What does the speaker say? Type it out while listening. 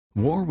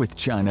War with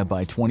China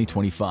by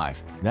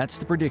 2025. That's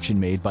the prediction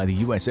made by the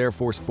U.S. Air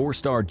Force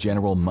 4-star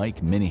General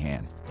Mike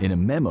Minihan in a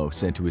memo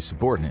sent to his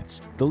subordinates.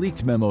 The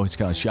leaked memo has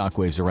caused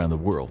shockwaves around the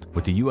world,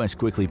 with the U.S.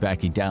 quickly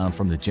backing down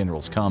from the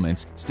general's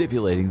comments,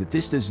 stipulating that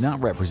this does not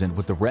represent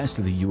what the rest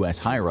of the U.S.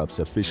 higher-ups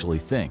officially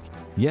think.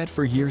 Yet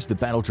for years, the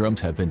battle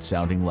drums have been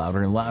sounding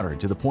louder and louder,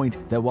 to the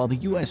point that while the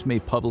U.S. may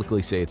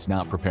publicly say it's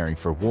not preparing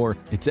for war,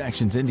 its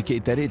actions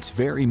indicate that it's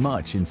very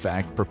much, in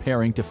fact,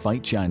 preparing to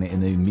fight China in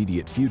the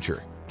immediate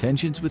future.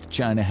 Tensions with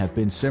China have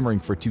been simmering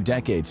for 2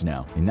 decades now.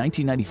 In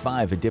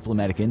 1995, a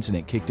diplomatic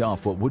incident kicked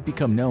off what would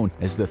become known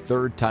as the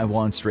Third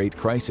Taiwan Strait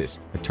Crisis,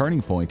 a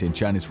turning point in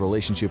China's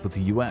relationship with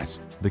the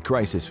U.S. The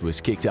crisis was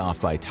kicked off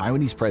by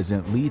Taiwanese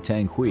President Lee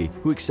Teng-hui,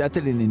 who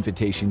accepted an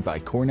invitation by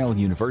Cornell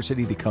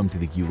University to come to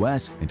the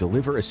U.S. and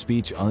deliver a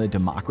speech on the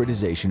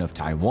democratization of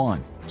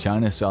Taiwan.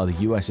 China saw the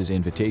U.S.'s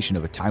invitation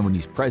of a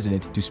Taiwanese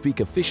president to speak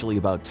officially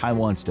about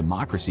Taiwan's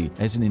democracy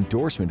as an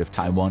endorsement of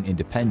Taiwan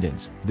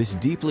independence. This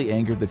deeply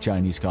angered the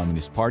Chinese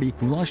Communist Party,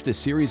 who launched a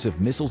series of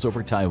missiles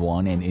over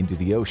Taiwan and into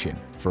the ocean.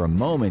 For a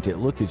moment, it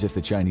looked as if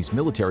the Chinese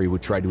military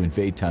would try to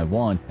invade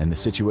Taiwan, and the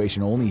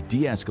situation only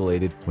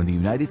de-escalated when the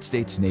United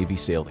States Navy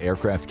sailed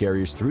aircraft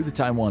carriers through the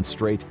Taiwan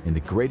Strait in the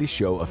greatest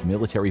show of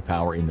military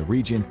power in the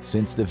region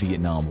since the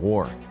Vietnam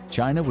War.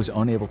 China was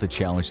unable to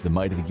challenge the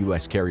might of the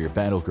U.S. carrier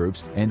battle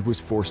groups and was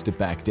forced to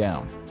back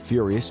down.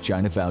 Furious,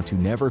 China vowed to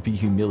never be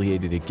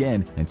humiliated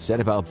again and set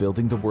about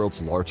building the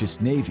world's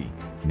largest navy.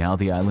 Now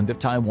the island of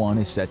Taiwan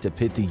is set to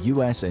pit the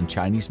U.S. and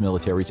Chinese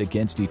militaries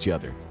against each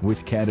other,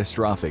 with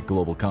catastrophic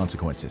global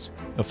consequences.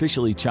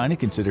 Officially, China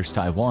considers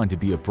Taiwan to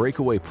be a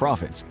breakaway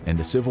province, and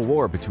the civil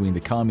war between the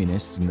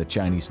communists and the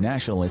Chinese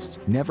nationalists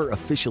never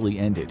officially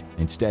ended.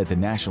 Instead, the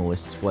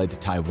nationalists fled to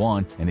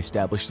Taiwan and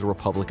established the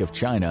Republic of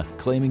China,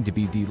 claiming to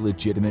be the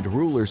legitimate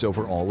rulers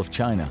over all of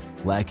China.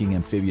 Lacking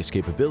amphibious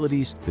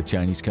capabilities, the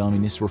Chinese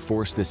communists were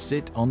forced to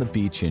sit on the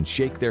beach and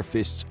shake their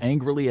fists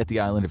angrily at the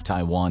island of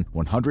Taiwan,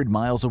 100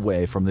 miles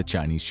away from the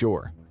Chinese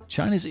shore.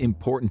 China's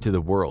important to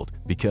the world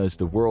because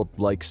the world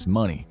likes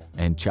money,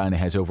 and China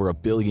has over 1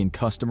 billion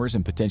customers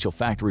and potential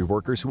factory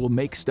workers who will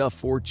make stuff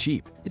for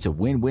cheap. It's a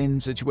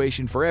win-win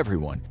situation for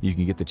everyone. You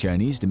can get the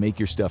Chinese to make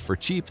your stuff for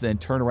cheap, then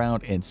turn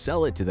around and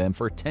sell it to them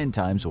for 10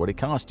 times what it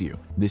cost you.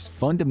 This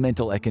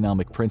fundamental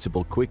economic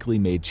principle quickly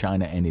made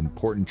China an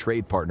important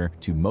trade partner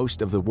to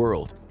most of the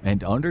world.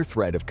 And under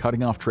threat of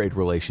cutting off trade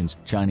relations,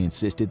 China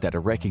insisted that a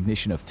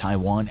recognition of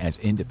Taiwan as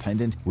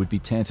independent would be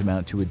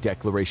tantamount to a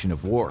declaration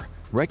of war.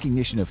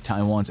 Recognition of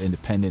Taiwan's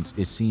independence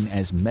is seen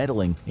as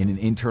meddling in an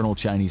internal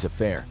Chinese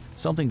affair,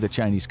 something the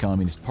Chinese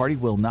Communist Party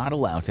will not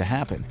allow to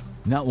happen.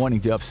 Not wanting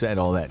to upset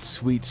all that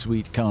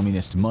sweet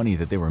communist money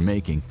that they were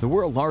making, the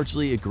world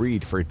largely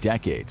agreed for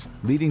decades,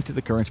 leading to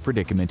the current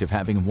predicament of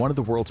having one of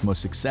the world's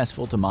most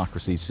successful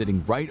democracies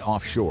sitting right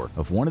offshore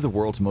of one of the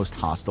world's most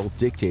hostile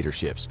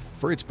dictatorships.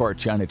 For its part,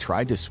 China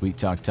tried to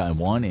sweet-talk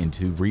Taiwan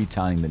into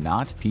retying the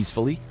knot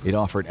peacefully. It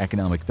offered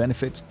economic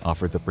benefits,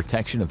 offered the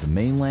protection of the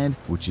mainland,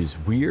 which is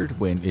weird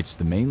when it's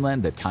the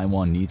mainland that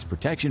Taiwan needs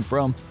protection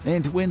from.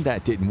 And when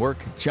that didn't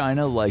work,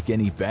 China, like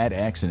any bad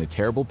ex in a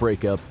terrible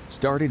breakup,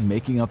 started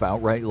making up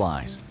outright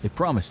lies. They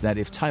promised that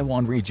if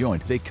Taiwan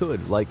rejoined, they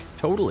could,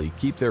 totally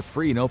keep their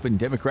free and open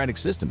democratic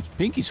systems.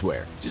 Pinky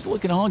swear. Just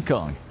look at Hong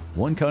Kong.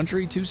 1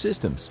 country, 2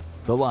 systems.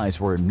 The lies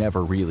were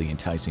never really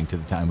enticing to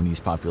the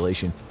Taiwanese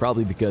population,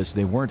 probably because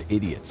they weren't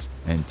idiots,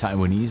 and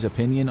Taiwanese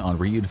opinion on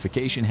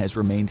reunification has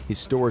remained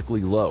historically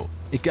low.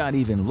 It got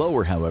even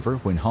lower, however,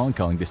 when Hong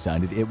Kong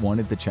decided it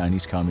wanted the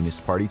Chinese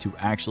Communist Party to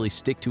actually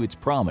stick to its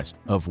promise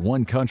of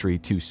 1 country,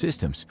 2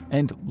 systems,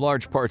 and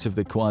large parts of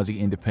the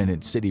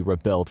quasi-independent city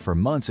rebelled for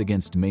months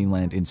against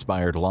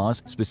mainland-inspired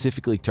laws,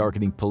 specifically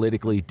targeting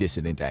politically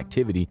dissident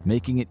activity,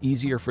 making it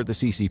easier for the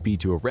CCP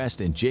to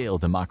arrest and jail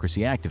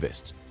democracy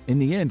activists. In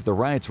the end, the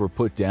riots were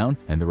put down,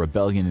 and the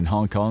rebellion in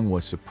Hong Kong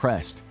was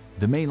suppressed.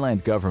 The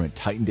mainland government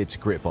tightened its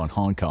grip on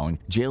Hong Kong,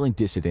 jailing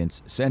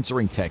dissidents,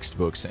 censoring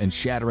textbooks, and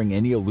shattering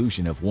any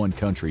illusion of 1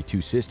 country,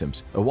 2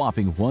 systems. A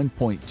whopping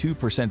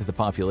 1.2% of the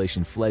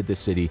population fled the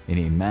city in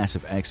a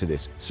massive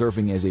exodus,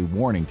 serving as a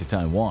warning to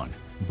Taiwan.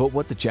 But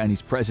what the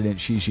Chinese President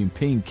Xi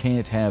Jinping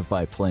can't have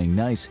by playing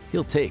nice,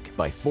 he'll take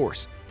by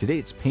force. Today,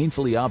 it's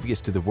painfully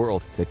obvious to the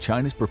world that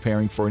China's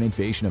preparing for an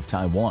invasion of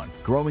Taiwan,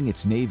 growing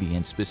its navy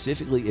and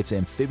specifically its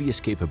amphibious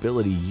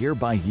capability year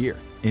by year.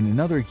 In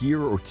another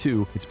year or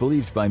 2, it's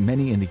believed by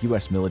many in the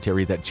U.S.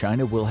 military that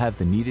China will have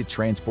the needed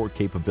transport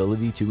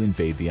capability to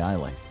invade the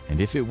island. And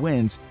if it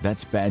wins,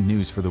 that's bad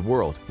news for the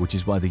world, which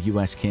is why the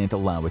U.S. can't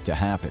allow it to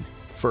happen.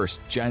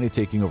 First, China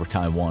taking over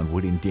Taiwan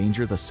would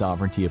endanger the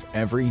sovereignty of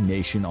every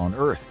nation on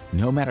Earth,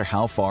 no matter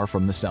how far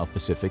from the South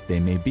Pacific they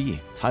may be.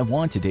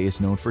 Taiwan today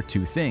is known for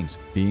 2 things,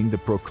 being the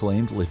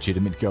proclaimed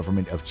legitimate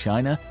government of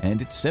China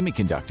and its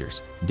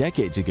semiconductors.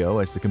 Decades ago,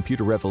 as the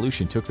computer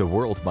revolution took the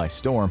world by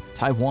storm,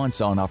 Taiwan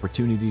saw an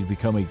opportunity to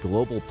become a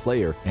global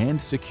player and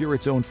secure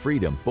its own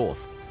freedom,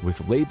 both.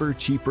 With labor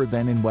cheaper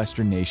than in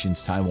Western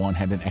nations, Taiwan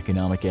had an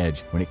economic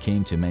edge when it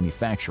came to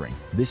manufacturing.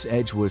 This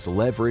edge was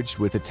leveraged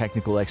with the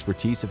technical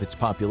expertise of its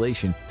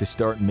population to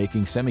start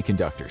making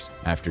semiconductors.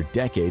 After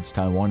decades,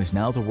 Taiwan is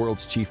now the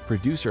world's chief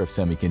producer of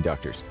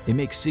semiconductors. It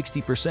makes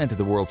 60% of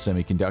the world's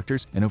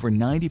semiconductors and over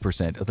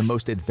 90% of the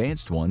most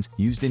advanced ones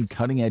used in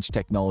cutting-edge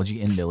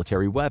technology and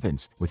military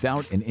weapons.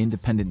 Without an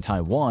independent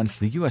Taiwan,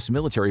 the U.S.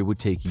 military would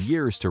take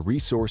years to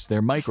resource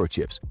their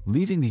microchips,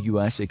 leaving the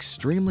U.S.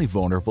 extremely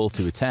vulnerable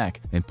to attack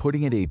and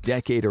putting it a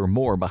decade or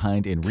more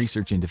behind in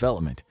research and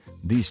development.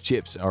 These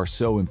chips are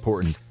so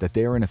important that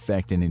they are in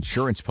effect an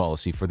insurance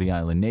policy for the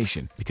island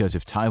nation, because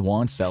if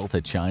Taiwan fell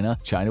to China,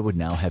 China would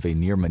now have a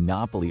near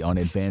monopoly on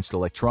advanced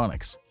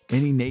electronics.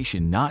 Any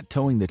nation not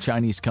towing the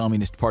Chinese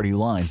Communist Party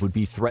line would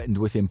be threatened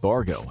with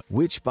embargo,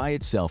 which by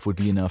itself would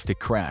be enough to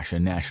crash a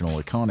national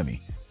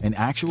economy. An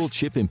actual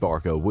chip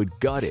embargo would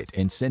gut it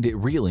and send it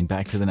reeling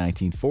back to the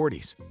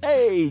 1940s.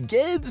 Hey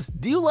kids,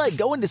 do you like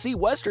going to see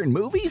Western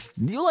movies?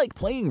 Do you like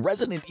playing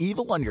Resident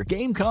Evil on your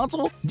game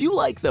console? Do you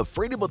like the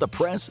freedom of the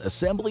press,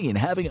 assembly, and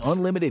having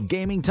unlimited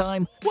gaming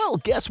time? Well,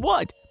 guess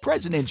what?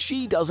 President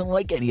Xi doesn't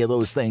like any of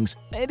those things.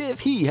 And if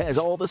he has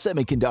all the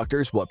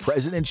semiconductors, what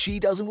President Xi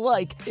doesn't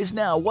like is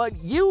now what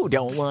you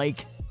don't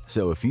like.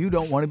 So if you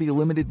don't want to be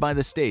limited by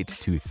the state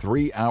to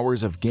 3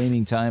 hours of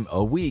gaming time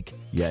a week,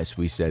 yes,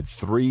 we said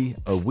 3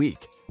 a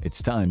week,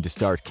 it's time to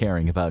start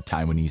caring about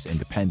Taiwanese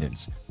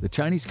independence. The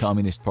Chinese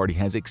Communist Party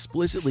has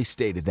explicitly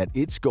stated that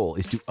its goal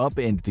is to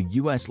upend the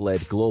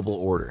US-led global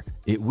order.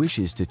 It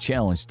wishes to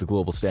challenge the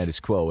global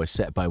status quo as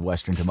set by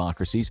Western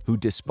democracies who,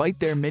 despite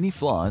their many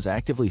flaws,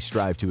 actively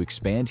strive to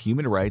expand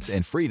human rights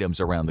and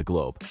freedoms around the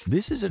globe.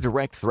 This is a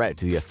direct threat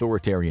to the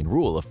authoritarian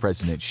rule of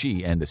President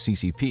Xi and the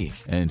CCP.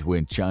 And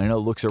when China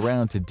looks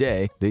around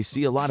today, they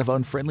see a lot of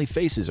unfriendly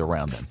faces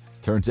around them.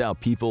 Turns out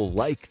people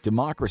like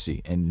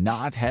democracy and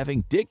not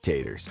having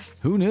dictators.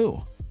 Who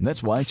knew?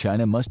 That's why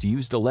China must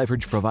use the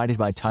leverage provided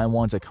by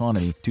Taiwan's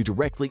economy to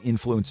directly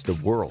influence the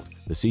world.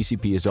 The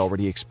CCP has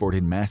already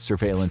exported mass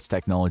surveillance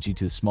technology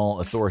to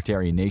small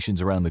authoritarian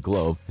nations around the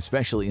globe,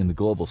 especially in the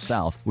global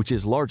south, which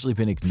has largely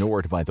been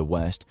ignored by the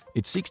West.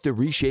 It seeks to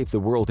reshape the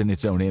world in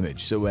its own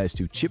image so as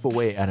to chip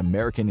away at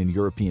American and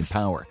European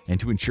power and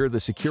to ensure the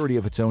security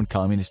of its own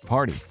Communist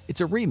Party.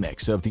 It's a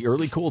remix of the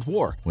early Cold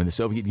War, when the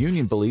Soviet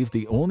Union believed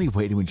the only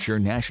way to ensure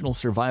national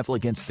survival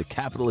against the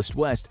capitalist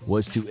West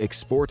was to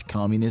export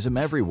communism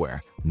everywhere.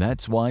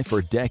 That's why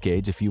for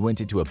decades, if you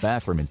went into a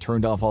bathroom and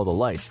turned off all the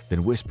lights,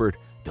 then whispered,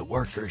 "The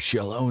workers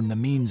shall own the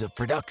means of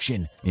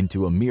production,"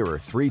 into a mirror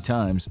 3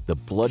 times, the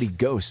bloody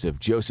ghost of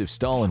Joseph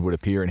Stalin would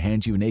appear and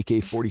hand you an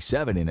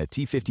AK-47 in a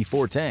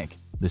T-54 tank.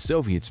 The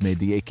Soviets made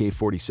the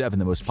AK-47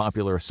 the most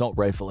popular assault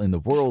rifle in the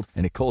world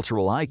and a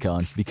cultural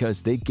icon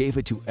because they gave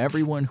it to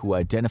everyone who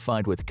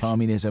identified with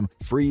communism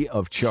free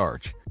of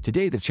charge.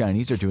 Today, the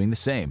Chinese are doing the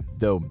same,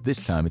 though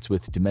this time it's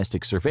with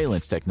domestic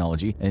surveillance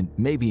technology and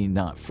maybe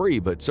not free,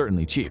 but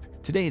certainly cheap.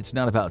 Today, it's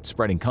not about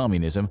spreading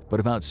communism,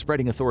 but about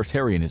spreading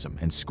authoritarianism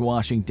and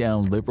squashing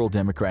down liberal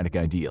democratic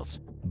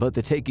ideals. But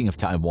the taking of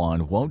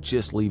Taiwan won't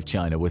just leave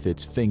China with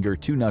its finger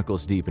 2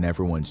 knuckles deep in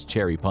everyone's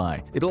cherry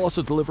pie. It'll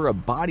also deliver a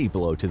body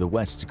blow to the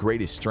West's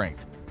greatest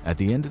strength. At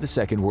the end of the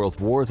Second World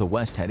War, the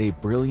West had a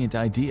brilliant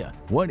idea.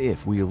 What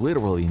if we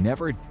literally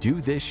never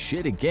do this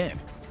shit again?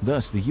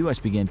 Thus, the US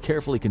began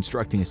carefully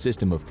constructing a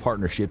system of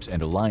partnerships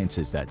and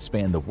alliances that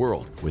span the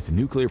world, with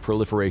nuclear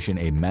proliferation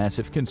a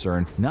massive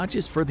concern not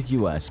just for the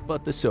US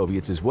but the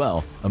Soviets as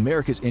well.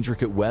 America's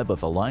intricate web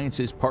of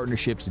alliances,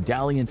 partnerships,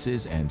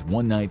 dalliances, and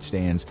one-night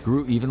stands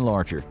grew even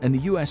larger, and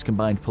the US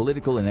combined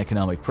political and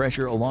economic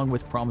pressure along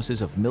with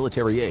promises of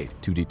military aid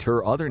to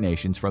deter other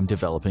nations from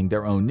developing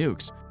their own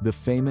nukes. The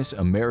famous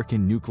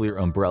American nuclear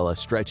umbrella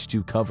stretched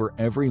to cover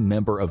every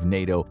member of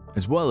NATO,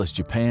 as well as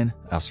Japan,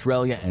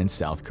 Australia, and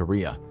South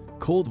Korea.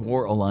 Cold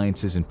War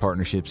alliances and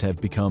partnerships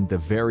have become the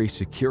very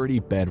security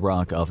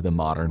bedrock of the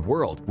modern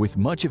world, with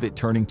much of it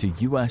turning to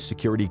U.S.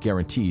 security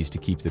guarantees to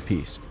keep the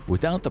peace.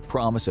 Without the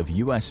promise of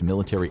U.S.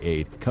 military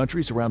aid,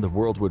 countries around the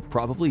world would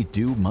probably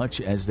do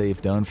much as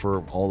they've done for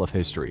all of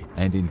history,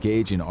 and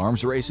engage in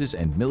arms races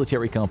and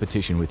military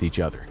competition with each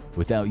other.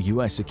 Without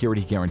U.S.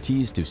 security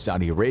guarantees to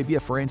Saudi Arabia,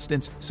 for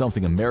instance,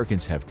 something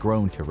Americans have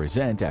grown to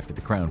resent after the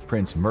Crown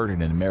Prince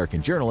murdered an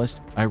American journalist,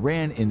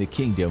 Iran and the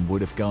Kingdom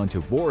would have gone to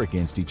war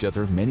against each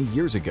other many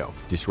years ago,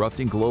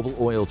 disrupting global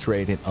oil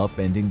trade and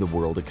upending the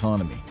world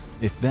economy.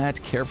 If that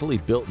carefully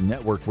built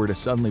network were to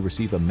suddenly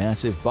receive a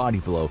massive body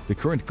blow, the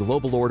current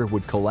global order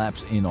would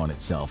collapse in on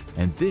itself,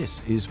 and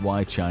this is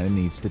why China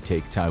needs to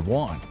take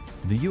Taiwan.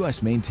 The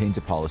US maintains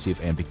a policy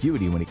of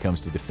ambiguity when it comes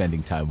to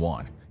defending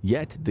Taiwan.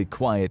 Yet, the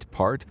quiet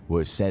part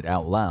was said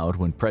out loud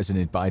when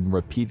President Biden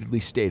repeatedly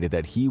stated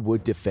that he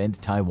would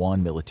defend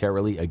Taiwan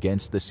militarily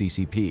against the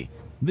CCP.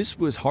 This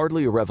was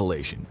hardly a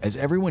revelation, as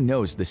everyone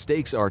knows the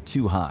stakes are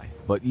too high,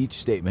 but each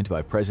statement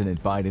by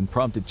President Biden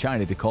prompted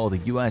China to call the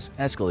US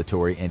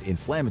escalatory and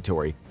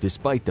inflammatory,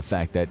 despite the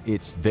fact that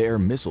it's their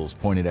missiles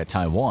pointed at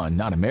Taiwan,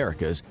 not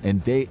America's,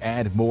 and they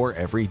add more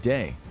every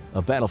day.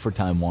 A battle for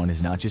Taiwan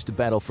is not just a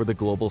battle for the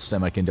global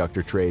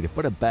semiconductor trade,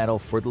 but a battle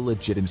for the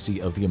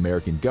legitimacy of the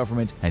American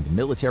government and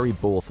military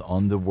both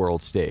on the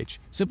world stage.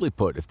 Simply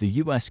put, if the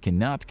US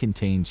cannot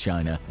contain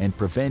China and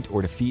prevent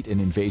or defeat an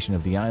invasion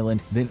of the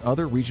island, then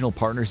other regional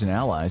partners and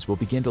allies will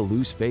begin to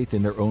lose faith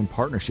in their own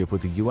partnership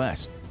with the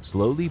US.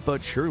 Slowly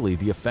but surely,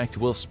 the effect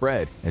will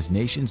spread as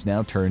nations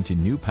now turn to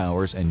new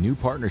powers and new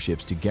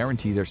partnerships to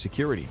guarantee their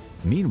security.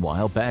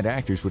 Meanwhile, bad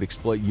actors would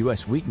exploit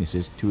US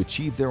weaknesses to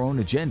achieve their own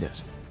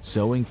agendas,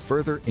 sowing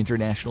further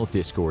international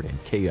discord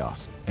and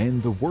chaos.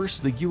 And the worse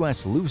the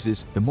US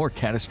loses, the more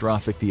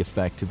catastrophic the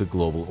effect to the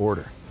global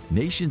order.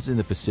 Nations in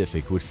the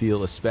Pacific would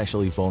feel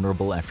especially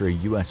vulnerable after a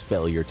US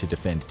failure to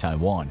defend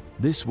Taiwan.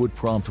 This would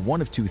prompt one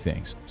of two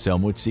things.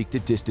 Some would seek to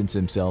distance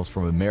themselves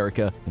from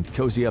America and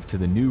cozy up to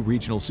the new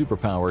regional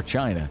superpower,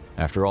 China.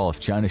 After all, if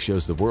China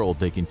shows the world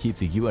they can keep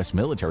the US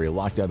military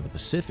locked out of the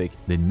Pacific,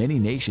 then many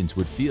nations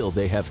would feel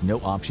they have no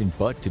option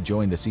but to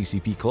join the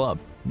CCP club.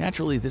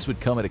 Naturally, this would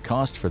come at a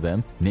cost for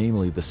them,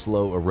 namely the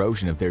slow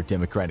erosion of their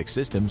democratic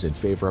systems in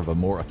favor of a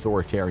more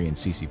authoritarian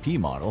CCP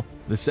model.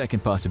 The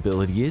second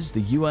possibility is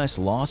the US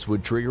loss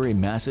would trigger a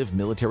massive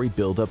military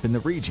buildup in the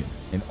region.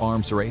 An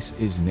arms race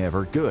is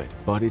never good,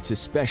 but it's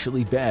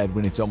especially bad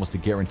when it's almost a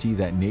guarantee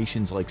that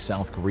nations like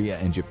South Korea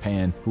and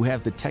Japan, who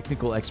have the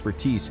technical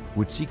expertise,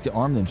 would seek to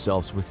arm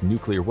themselves with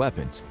nuclear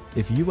weapons.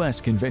 If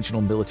US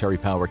conventional military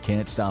power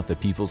can't stop the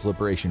People's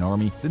Liberation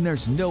Army, then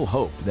there's no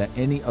hope that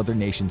any other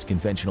nation's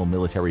conventional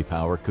military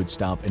power could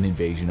stop an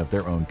invasion of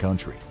their own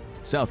country.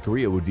 South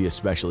Korea would be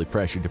especially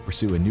pressured to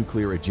pursue a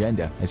nuclear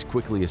agenda as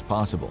quickly as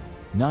possible.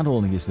 Not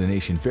only is the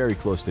nation very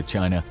close to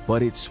China,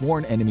 but its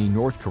sworn enemy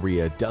North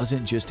Korea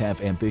doesn't just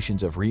have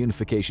ambitions of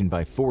reunification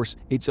by force,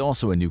 it's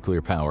also a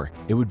nuclear power.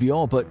 It would be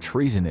all but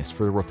treasonous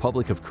for the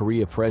Republic of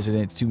Korea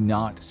president to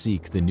not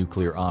seek the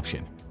nuclear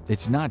option.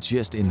 It's not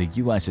just in the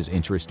US's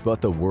interest, but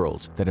the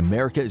world's, that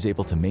America is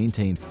able to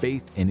maintain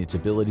faith in its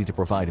ability to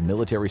provide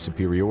military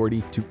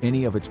superiority to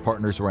any of its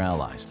partners or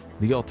allies.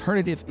 The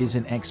alternative is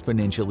an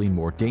exponentially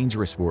more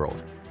dangerous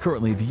world.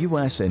 Currently, the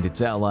US and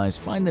its allies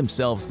find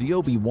themselves the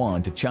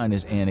Obi-Wan to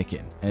China's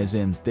Anakin, as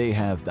in they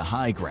have the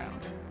high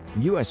ground.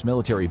 U.S.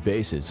 military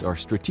bases are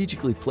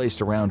strategically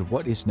placed around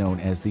what is known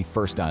as the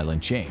First Island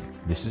Chain.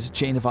 This is a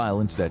chain of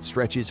islands that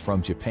stretches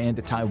from Japan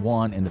to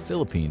Taiwan and the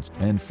Philippines,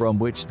 and from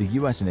which the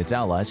U.S. and its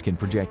allies can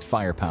project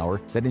firepower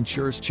that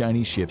ensures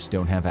Chinese ships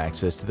don't have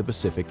access to the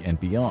Pacific and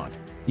beyond.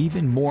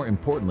 Even more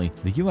importantly,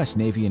 the U.S.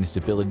 Navy and its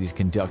ability to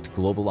conduct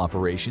global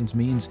operations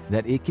means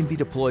that it can be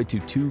deployed to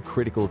two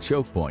critical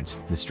choke points,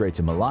 the Straits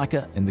of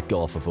Malacca and the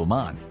Gulf of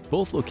Oman.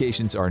 Both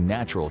locations are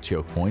natural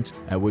choke points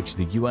at which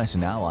the U.S.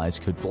 and allies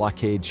could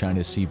blockade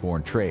China's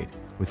seaborne trade.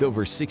 With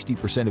over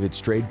 60% of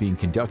its trade being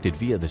conducted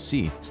via the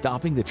sea,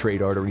 stopping the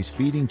trade arteries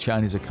feeding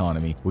China's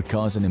economy would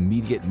cause an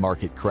immediate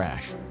market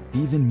crash.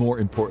 Even more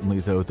importantly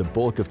though, the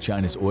bulk of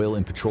China's oil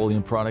and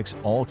petroleum products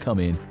all come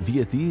in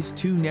via these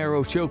two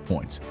narrow choke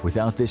points.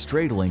 Without this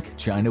trade link,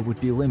 China would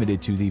be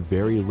limited to the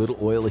very little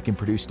oil it can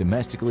produce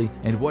domestically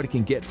and what it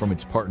can get from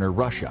its partner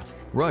Russia.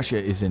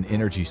 Russia is an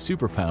energy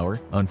superpower,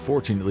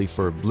 unfortunately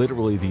for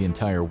literally the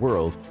entire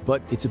world,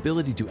 but its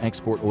ability to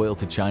export oil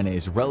to China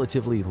is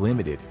relatively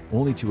limited,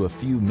 only to a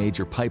few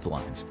major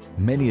pipelines.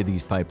 Many of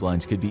these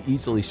pipelines could be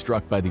easily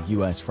struck by the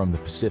US from the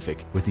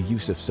Pacific with the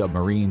use of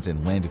submarines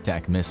and land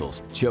attack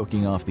missiles,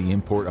 choking off the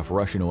import of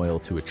Russian oil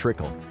to a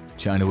trickle.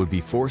 China would be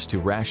forced to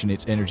ration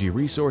its energy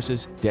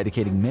resources,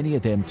 dedicating many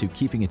of them to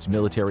keeping its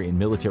military and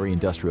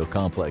military-industrial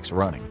complex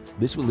running.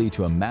 This would lead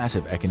to a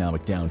massive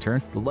economic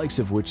downturn, the likes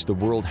of which the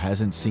world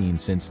hasn't seen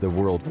since the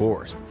World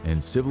Wars,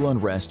 and civil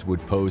unrest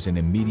would pose an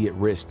immediate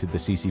risk to the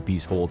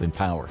CCP's hold in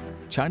power.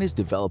 China's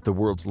developed the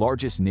world's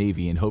largest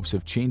navy in hopes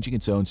of changing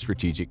its own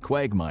strategic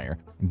quagmire,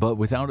 but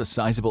without a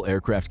sizable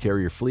aircraft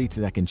carrier fleet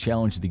that can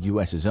challenge the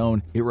US's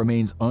own, it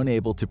remains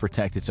unable to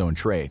protect its own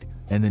trade.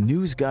 And the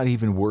news got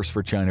even worse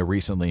for China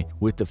recently,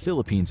 with the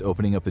Philippines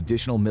opening up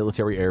additional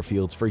military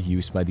airfields for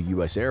use by the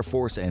US Air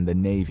Force and the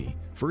Navy.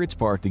 For its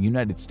part, the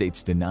United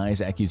States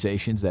denies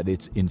accusations that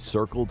it's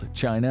encircled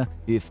China.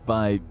 If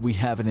by "we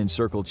haven't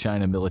encircled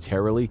China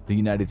militarily," the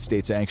United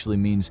States actually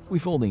means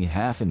we've only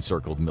half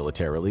encircled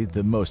militarily,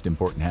 the most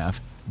important half,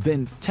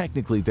 then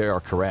technically they are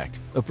correct.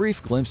 A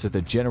brief glimpse at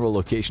the general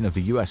location of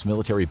the US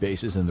military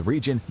bases in the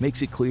region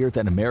makes it clear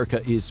that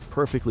America is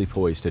perfectly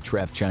poised to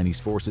trap Chinese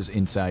forces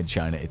inside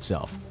China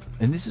itself.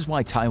 And this is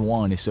why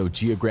Taiwan is so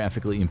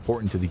geographically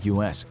important to the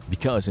US,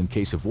 because in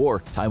case of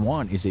war,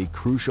 Taiwan is a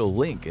crucial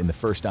link in the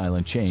First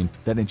Island Chain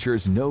that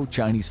ensures no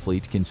Chinese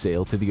fleet can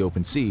sail to the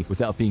open sea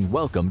without being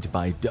welcomed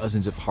by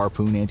dozens of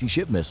Harpoon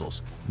anti-ship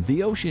missiles.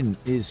 The ocean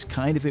is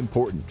kind of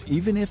important,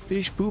 even if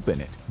fish poop in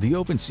it. The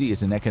open sea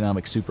is an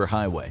economic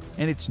superhighway,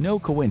 and it's no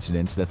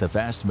coincidence that the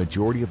vast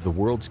majority of the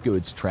world's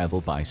goods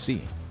travel by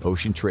sea.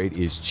 Ocean trade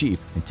is cheap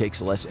and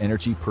takes less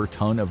energy per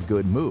ton of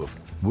good moved,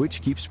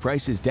 which keeps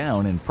prices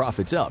down and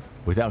profits up.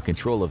 Without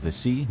control of the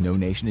sea, no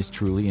nation is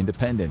truly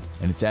independent,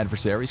 and its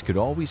adversaries could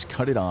always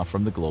cut it off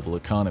from the global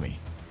economy.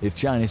 If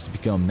China is to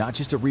become not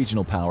just a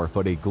regional power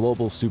but a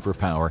global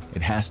superpower,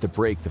 it has to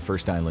break the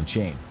first island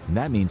chain, and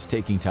that means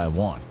taking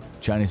Taiwan.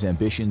 China's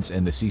ambitions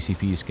and the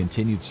CCP's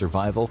continued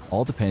survival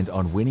all depend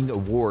on winning a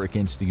war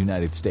against the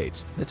United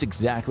States. That's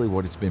exactly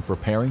what it's been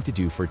preparing to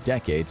do for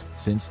decades,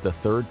 since the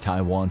Third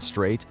Taiwan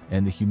Strait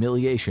and the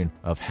humiliation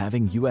of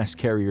having U.S.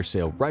 carriers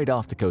sail right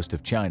off the coast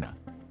of China.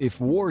 If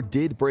war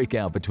did break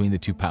out between the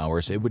two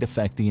powers, it would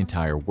affect the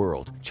entire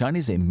world. China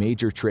is a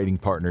major trading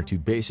partner to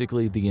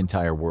basically the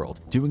entire world,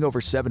 doing over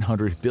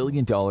 $700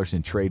 billion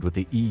in trade with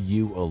the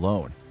EU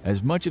alone.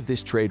 As much of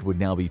this trade would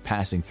now be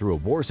passing through a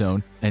war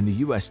zone, and the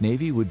U.S.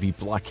 Navy would be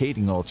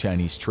blockading all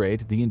Chinese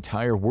trade, the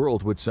entire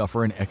world would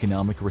suffer an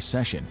economic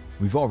recession.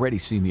 We've already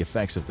seen the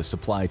effects of the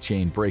supply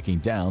chain breaking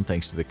down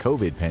thanks to the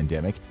COVID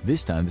pandemic.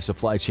 This time, the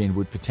supply chain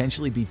would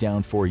potentially be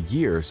down for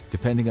years,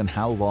 depending on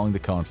how long the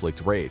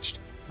conflict raged.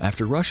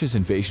 After Russia's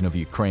invasion of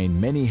Ukraine,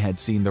 many had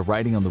seen the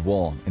writing on the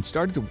wall and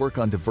started to work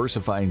on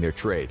diversifying their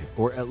trade,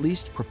 or at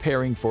least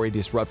preparing for a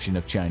disruption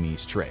of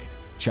Chinese trade.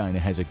 China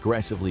has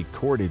aggressively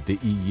courted the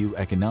EU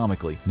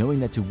economically, knowing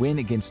that to win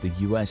against the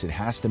US it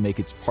has to make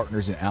its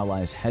partners and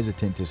allies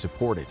hesitant to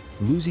support it.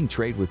 Losing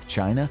trade with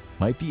China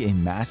might be a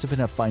massive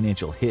enough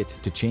financial hit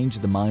to change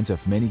the minds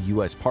of many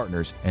US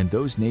partners and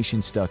those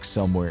nations stuck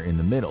somewhere in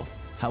the middle.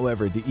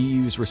 However, the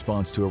EU's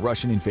response to a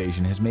Russian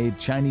invasion has made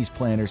Chinese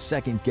planners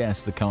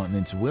second-guess the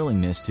continent's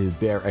willingness to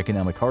bear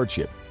economic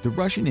hardship. The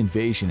Russian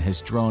invasion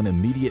has drawn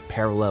immediate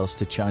parallels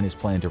to China's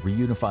plan to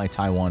reunify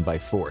Taiwan by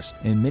force,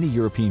 and many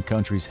European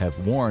countries have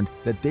warned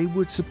that they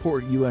would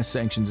support U.S.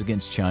 sanctions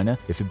against China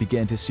if it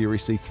began to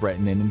seriously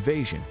threaten an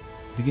invasion.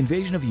 The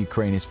invasion of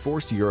Ukraine has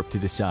forced Europe to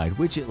decide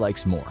which it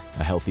likes more,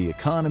 a healthy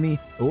economy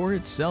or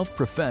its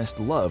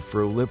self-professed love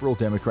for liberal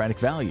democratic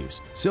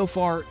values. So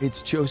far,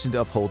 it's chosen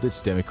to uphold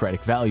its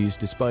democratic values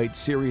despite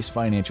serious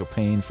financial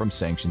pain from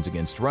sanctions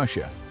against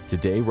Russia.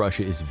 Today,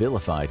 Russia is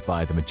vilified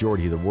by the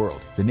majority of the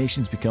world. The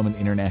nation's become an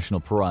international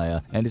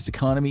pariah, and its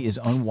economy is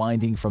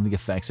unwinding from the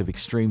effects of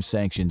extreme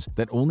sanctions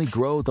that only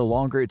grow the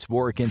longer its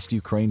war against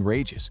Ukraine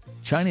rages.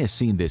 China has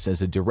seen this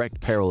as a direct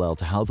parallel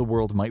to how the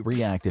world might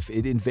react if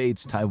it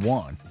invades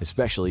Taiwan,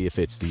 especially if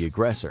it's the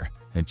aggressor.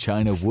 And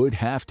China would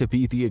have to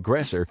be the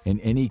aggressor in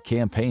any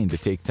campaign to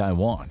take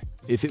Taiwan.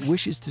 If it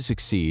wishes to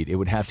succeed, it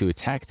would have to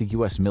attack the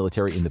U.S.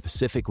 military in the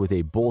Pacific with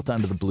a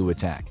bolt-onto-the-blue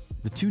attack.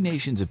 The two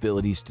nations'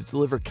 abilities to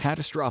deliver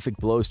catastrophic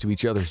blows to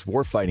each other's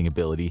warfighting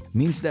ability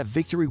means that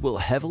victory will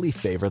heavily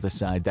favor the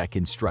side that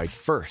can strike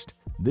first.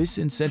 This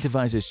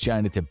incentivizes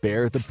China to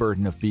bear the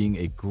burden of being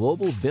a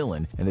global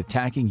villain and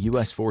attacking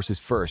U.S. forces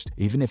first,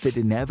 even if it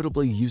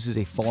inevitably uses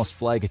a false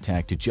flag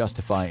attack to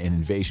justify an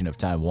invasion of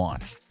Taiwan.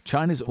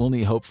 China's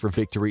only hope for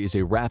victory is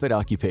a rapid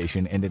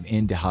occupation and an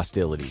end to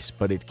hostilities,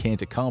 but it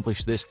can't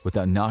accomplish this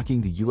without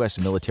knocking the U.S.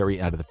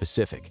 military out of the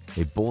Pacific.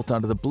 A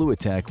bolt-onto-the-blue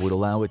attack would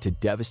allow it to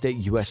devastate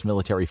U.S.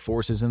 military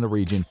forces in the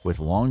region with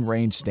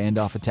long-range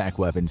standoff attack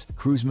weapons,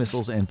 cruise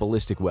missiles, and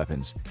ballistic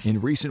weapons.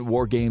 In recent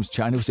war games,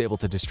 China was able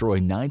to destroy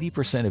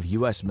 90% of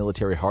U.S.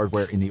 military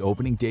hardware in the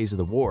opening days of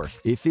the war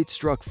if it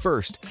struck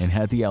first and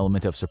had the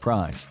element of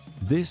surprise.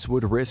 This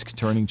would risk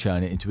turning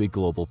China into a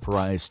global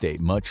pariah state,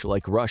 much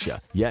like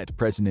Russia, yet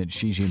President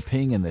Xi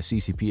Jinping and the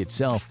CCP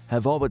itself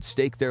have all but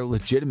staked their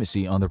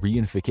legitimacy on the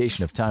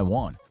reunification of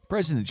Taiwan.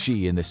 President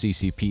Xi and the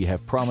CCP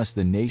have promised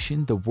the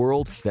nation, the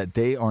world, that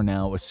they are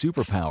now a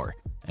superpower.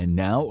 And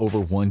now over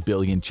 1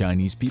 billion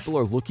Chinese people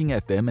are looking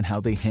at them and how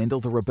they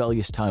handle the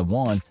rebellious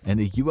Taiwan and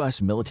the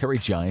U.S. military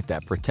giant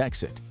that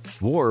protects it.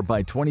 War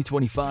by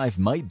 2025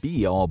 might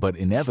be all but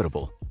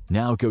inevitable.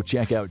 Now go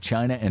check out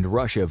China and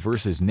Russia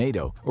versus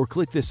NATO, or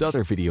click this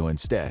other video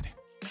instead.